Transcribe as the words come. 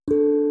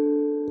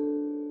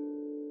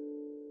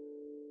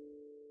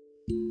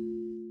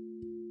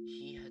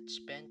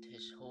spent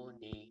his whole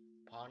day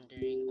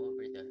pondering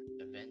over the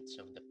events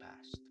of the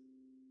past.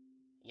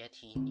 Yet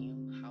he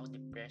knew how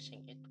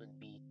depressing it would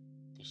be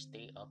to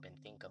stay up and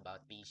think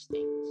about these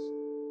things.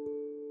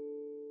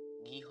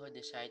 Guijo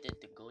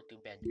decided to go to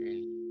bed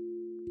early.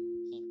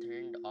 He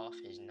turned off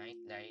his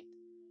nightlight,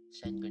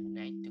 said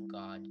goodnight to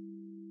God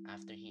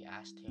after he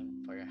asked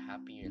him for a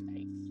happier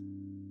life.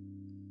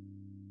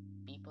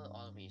 People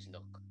always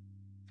look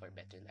for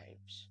better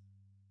lives.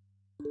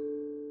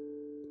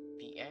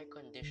 The air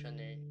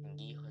conditioner in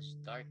Guijo's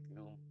dark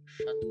room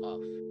shut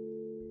off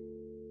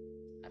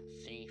at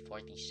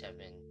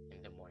 3:47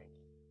 in the morning.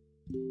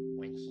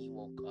 When he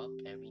woke up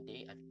every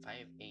day at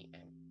 5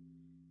 a.m.,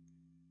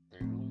 the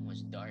room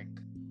was dark,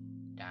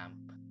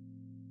 damp,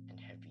 and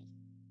heavy.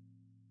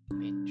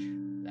 Pitch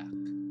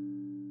black.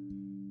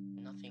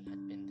 Nothing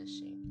had been the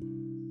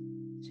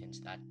same since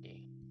that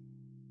day.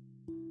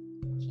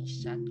 He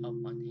sat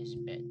up on his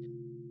bed.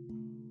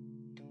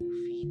 2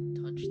 feet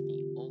touched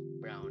the oak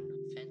brown,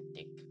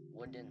 authentic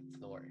wooden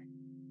floor.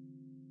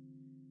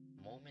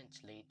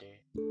 Moments later,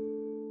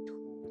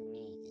 2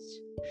 knees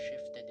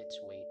shifted its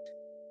weight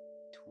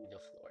to the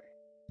floor.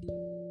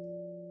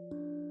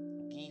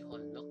 Guijo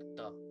looked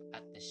up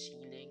at the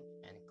ceiling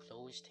and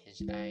closed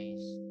his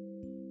eyes.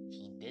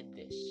 He did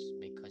this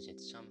because it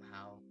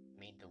somehow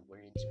made the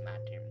words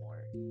matter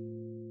more.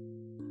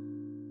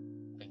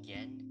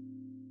 Again,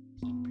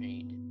 he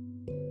prayed,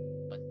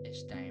 but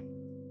this time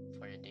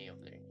for a day of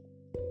learning.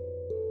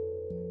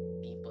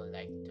 People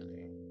like to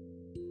learn.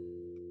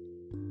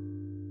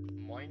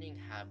 Morning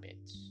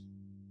habits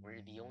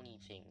were the only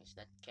things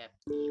that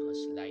kept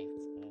Guijo's life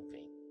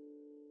moving.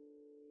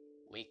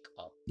 Wake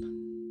up,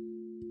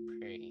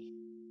 pray,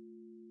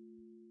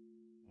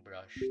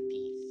 brush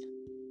teeth.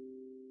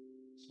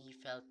 He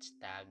felt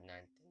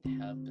stagnant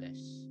and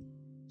helpless,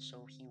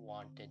 so he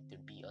wanted to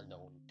be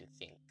alone to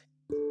think.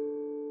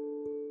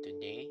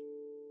 Today,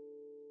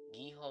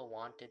 Guijo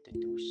wanted to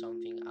do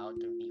something out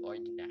of the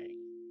ordinary,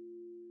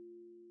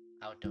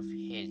 out of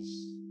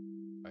his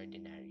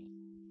ordinary.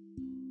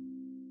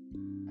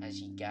 As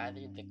he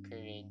gathered the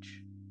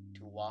courage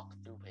to walk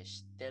through his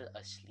still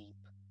asleep,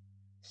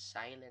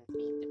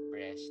 silently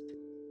depressed,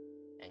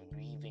 and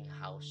grieving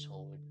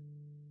household,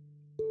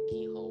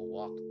 Guijo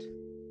walked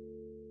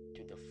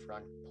to the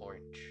front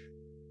porch,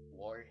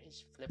 wore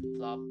his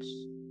flip-flops,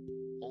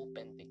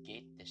 opened the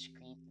gate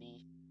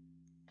discreetly,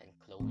 and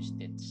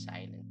closed it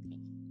silently.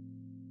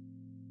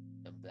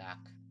 The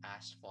black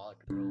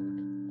asphalt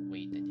road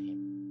awaited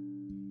him.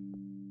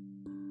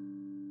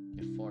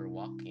 Before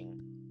walking,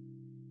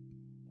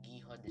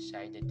 Guijo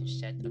decided to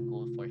set a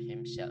goal for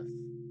himself.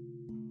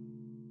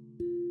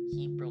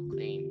 He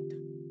proclaimed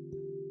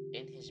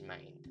in his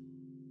mind,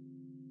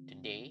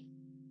 "Today,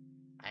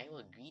 I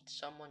will greet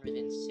someone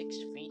within 6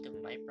 feet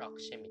of my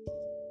proximity."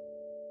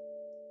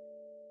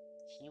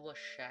 He was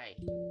shy,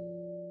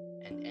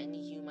 and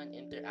any human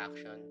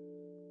interaction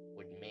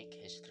would make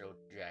his throat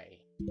dry.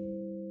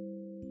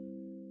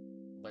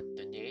 But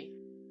today,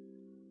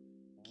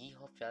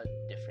 Guijo felt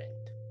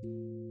different.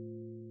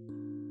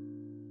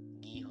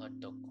 Guijo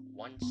took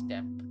one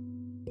step,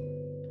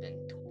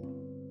 then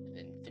two,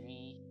 then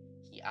three.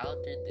 He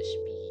altered the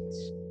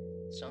speeds.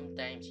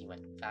 Sometimes he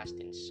went fast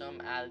in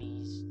some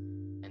alleys,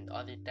 and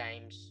other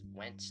times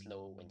went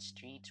slow in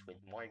streets with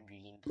more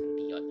green than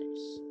the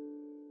others.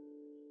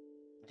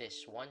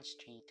 This one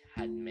street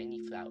had many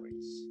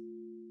flowers,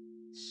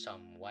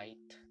 some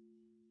white,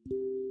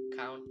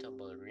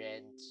 countable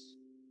reds,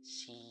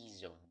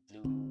 seas of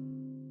blue,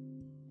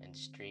 and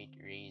straight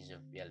rays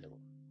of yellow.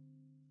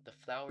 The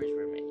flowers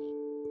were many.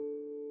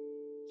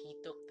 He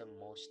took the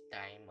most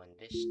time on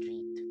this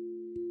street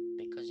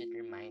because it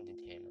reminded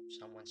him of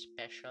someone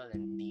special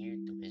and dear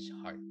to his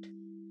heart.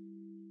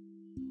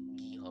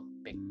 Guijo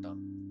picked up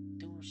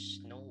 2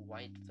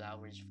 snow-white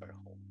flowers for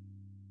home.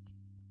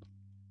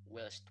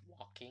 Whilst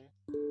walking,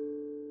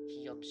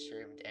 he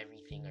observed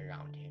everything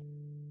around him.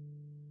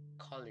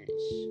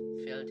 Colors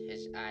filled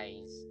his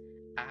eyes: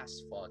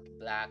 asphalt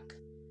black,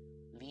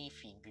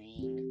 leafy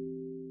green,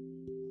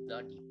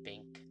 bloody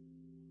pink,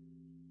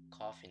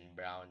 coffin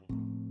brown,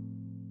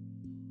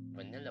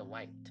 vanilla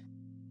white.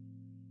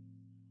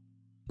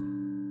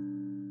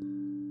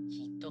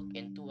 He took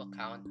into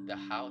account the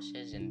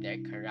houses and their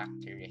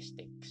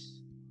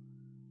characteristics.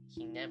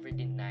 He never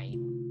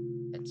denied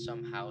that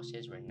some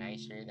houses were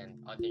nicer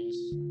than others,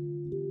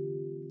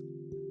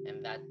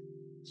 and that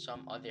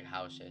some other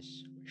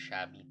houses were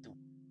shabby too.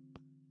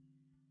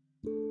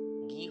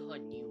 Guijo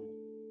knew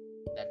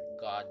that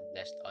God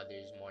blessed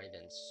others more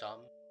than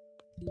some,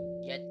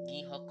 yet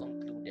Guijo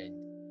concluded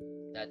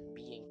that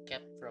being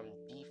kept from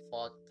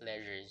default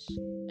pleasures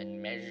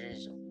and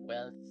measures of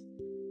wealth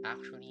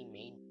actually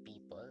made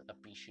people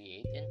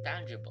appreciate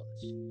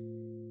intangibles.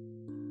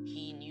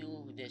 He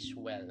knew this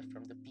well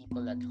from the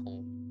people at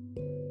home,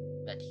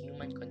 that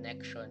human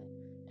connection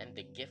and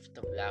the gift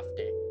of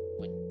laughter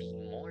would be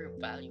more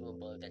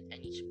valuable than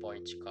any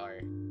sports car,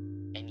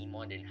 any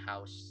modern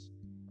house,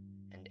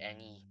 and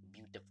any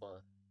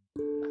beautiful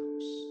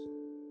mouse.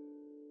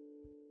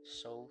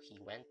 So he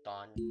went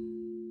on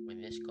with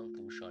this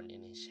conclusion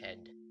in his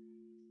head.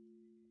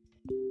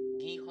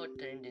 Guijo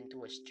turned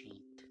into a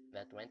street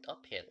that went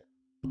uphill,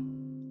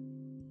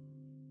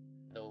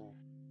 though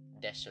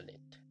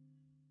desolate.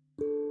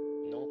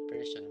 No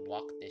person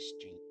walked this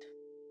street,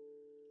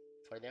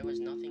 for there was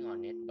nothing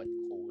on it but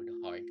cold,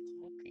 hard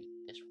concrete.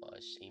 This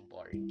was a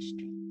boring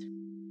street.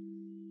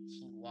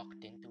 He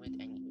walked into it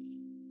anyway.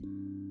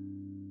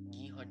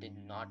 Guijo did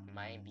not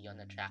mind the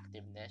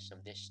unattractiveness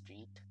of this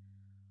street.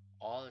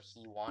 All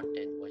he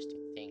wanted was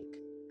to think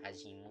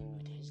as he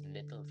moved his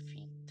little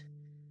feet.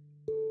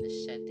 The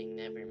setting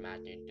never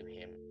mattered to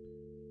him.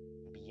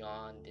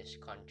 Beyond this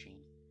country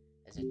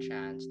as a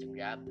chance to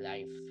grab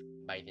life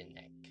by the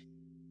neck.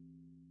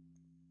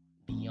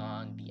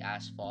 Beyond the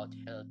asphalt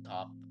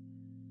hilltop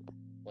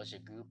was a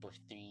group of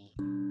 3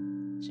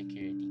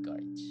 security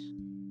guards.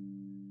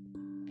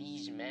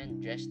 These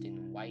men dressed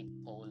in white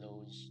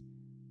polos,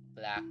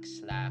 black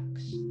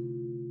slacks,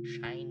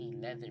 shiny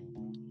leather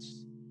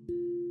boots,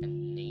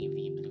 and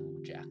navy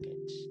blue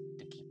jackets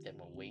to keep them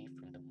away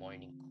from the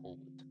morning cold.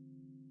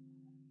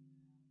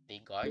 They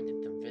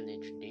guarded the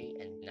village day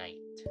and night.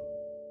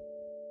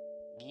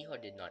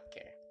 Guijo did not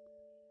care.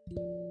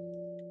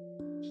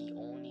 He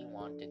only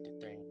wanted to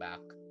turn back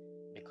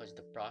because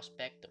the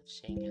prospect of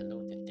saying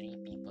hello to 3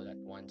 people at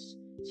once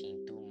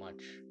seemed too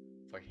much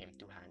for him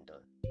to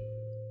handle.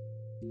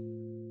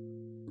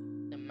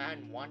 The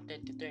man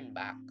wanted to turn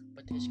back,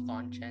 but his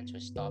conscience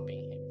was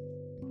stopping him.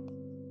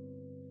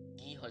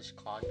 Guijo's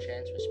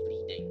conscience was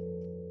pleading,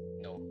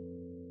 no,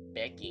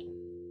 begging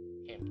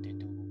him to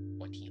do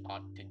what he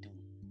ought to do.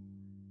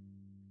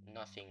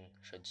 Nothing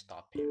should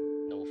stop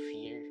him. No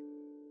fear,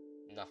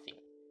 nothing.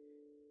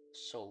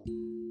 So,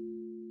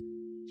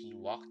 he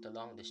walked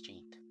along the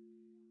street.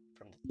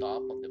 From the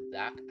top of the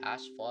black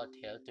asphalt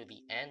hill to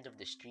the end of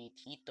the street,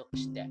 he took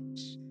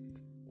steps.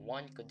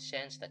 One could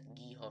sense that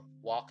Guijo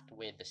walked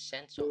with a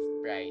sense of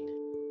pride,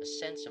 a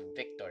sense of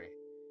victory.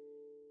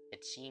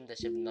 It seemed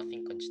as if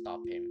nothing could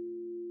stop him.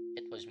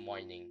 It was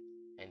morning,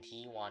 and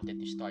he wanted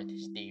to start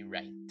his day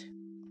right.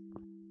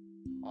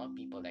 All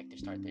people like to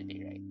start their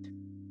day right.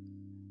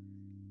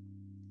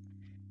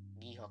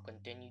 Guijo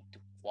continued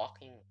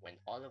walking when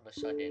all of a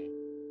sudden,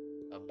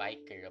 a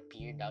biker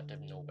appeared out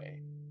of nowhere.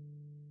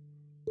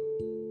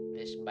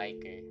 This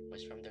biker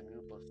was from the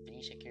group of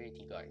 3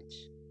 security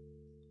guards.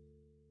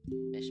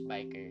 This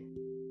biker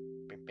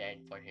prepared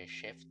for his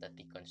shift at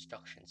the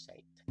construction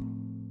site.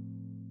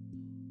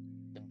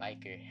 The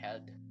biker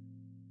held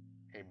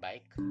her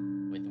bike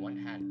with one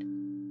hand.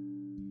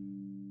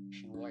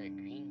 She wore a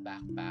green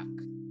backpack,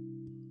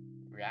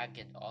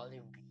 ragged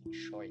olive green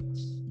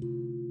shorts,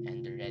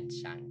 and a red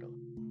sandal.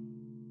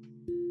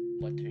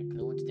 But her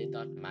clothes did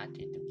not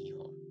matter to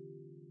Guijo.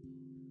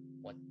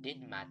 What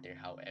did matter,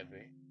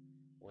 however,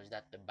 was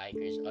that the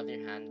biker's other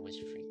hand was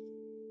free.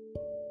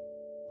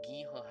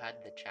 Guijo had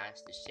the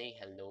chance to say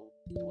hello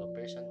to a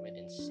person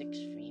within 6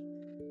 feet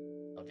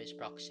of his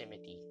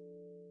proximity.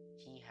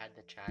 He had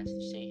the chance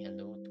to say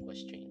hello to a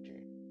stranger.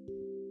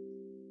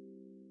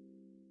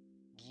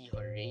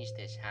 Guijo raised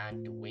his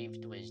hand to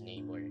wave to his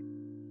neighbor.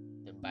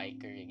 The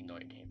biker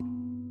ignored him.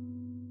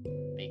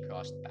 They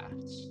crossed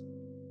paths.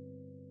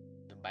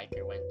 The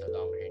biker went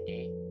along her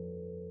day,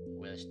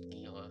 whilst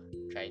Guijo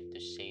tried to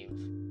save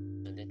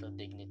the little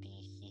dignity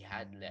he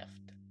had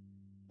left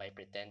by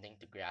pretending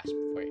to grasp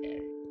for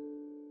air.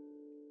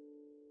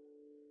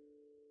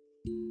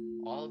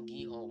 All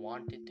Guijo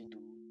wanted to do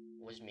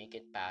was make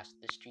it past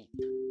the street.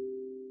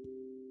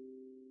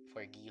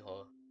 For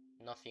Guijo,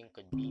 nothing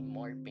could be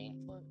more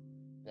painful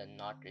than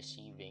not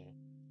receiving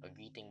a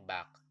greeting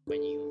back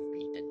when you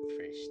greeted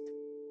first.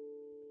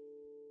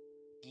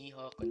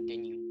 Guijo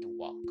continued to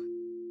walk.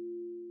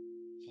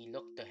 He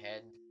looked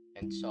ahead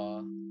and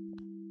saw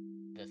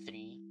the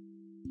 3,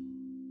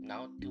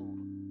 now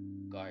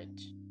 2,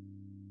 guards.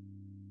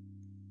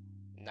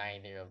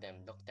 Neither of them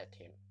looked at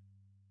him.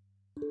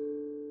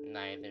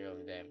 Neither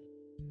of them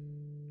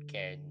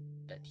cared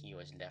that he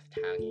was left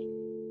hanging.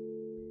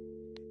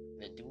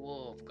 The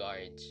duo of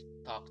guards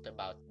talked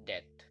about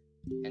debt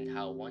and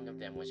how one of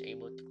them was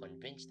able to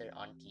convince their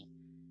auntie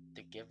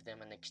to give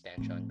them an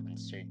extension on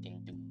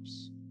certain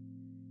dues.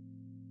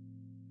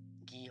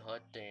 Guijo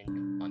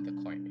turned on the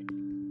corner.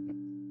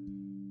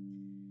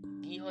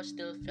 Guijo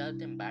still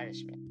felt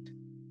embarrassment.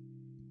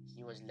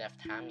 He was left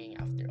hanging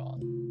after all.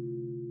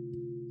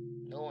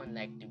 No one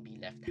liked to be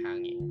left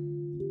hanging.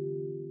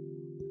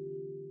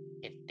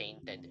 It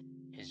tainted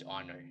his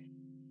honor.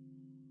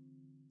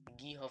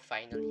 Guijo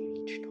finally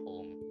reached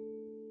home.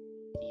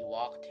 He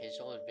walked his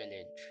whole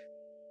village.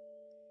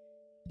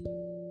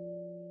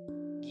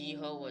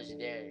 Guijo was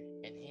there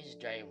in his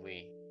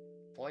driveway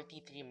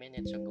 43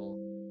 minutes ago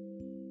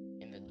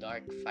in the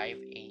dark 5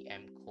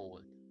 a.m.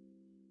 cold.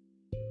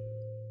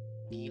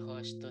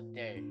 Guijo stood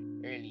there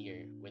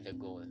earlier with a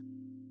goal.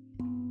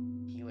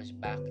 He was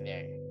back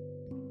there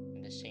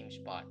in the same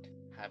spot,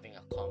 having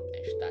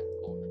accomplished that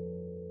goal.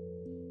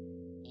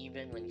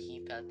 Even when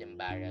he felt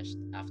embarrassed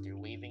after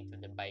waving to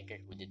the biker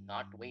who did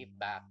not wave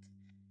back,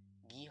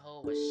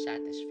 Guijo was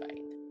satisfied.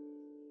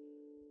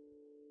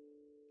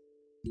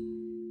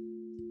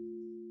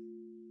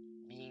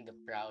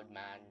 proud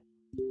man,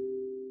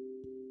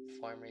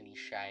 formerly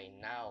shy,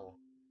 now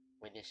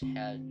with his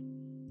head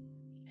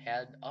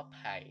held up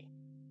high.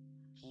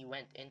 He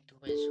went into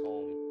his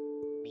home,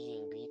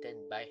 being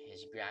greeted by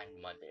his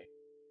grandmother,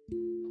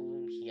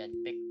 whom he had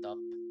picked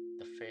up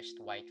the first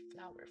white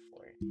flower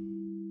for.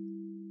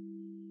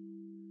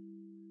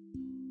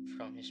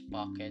 From his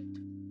pocket,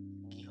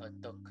 Guijo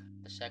took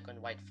the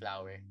second white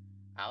flower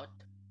out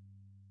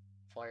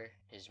for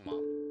his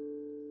mom.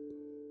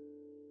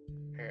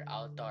 Her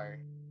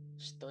altar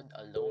stood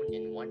alone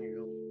in one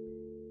room.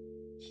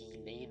 He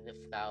laid the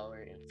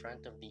flower in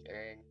front of the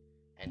urn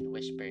and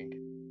whispered,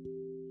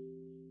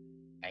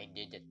 "I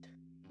did it,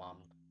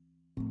 Mom."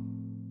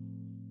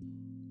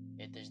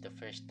 It is the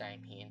first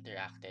time he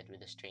interacted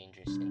with a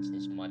stranger since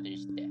his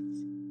mother's death.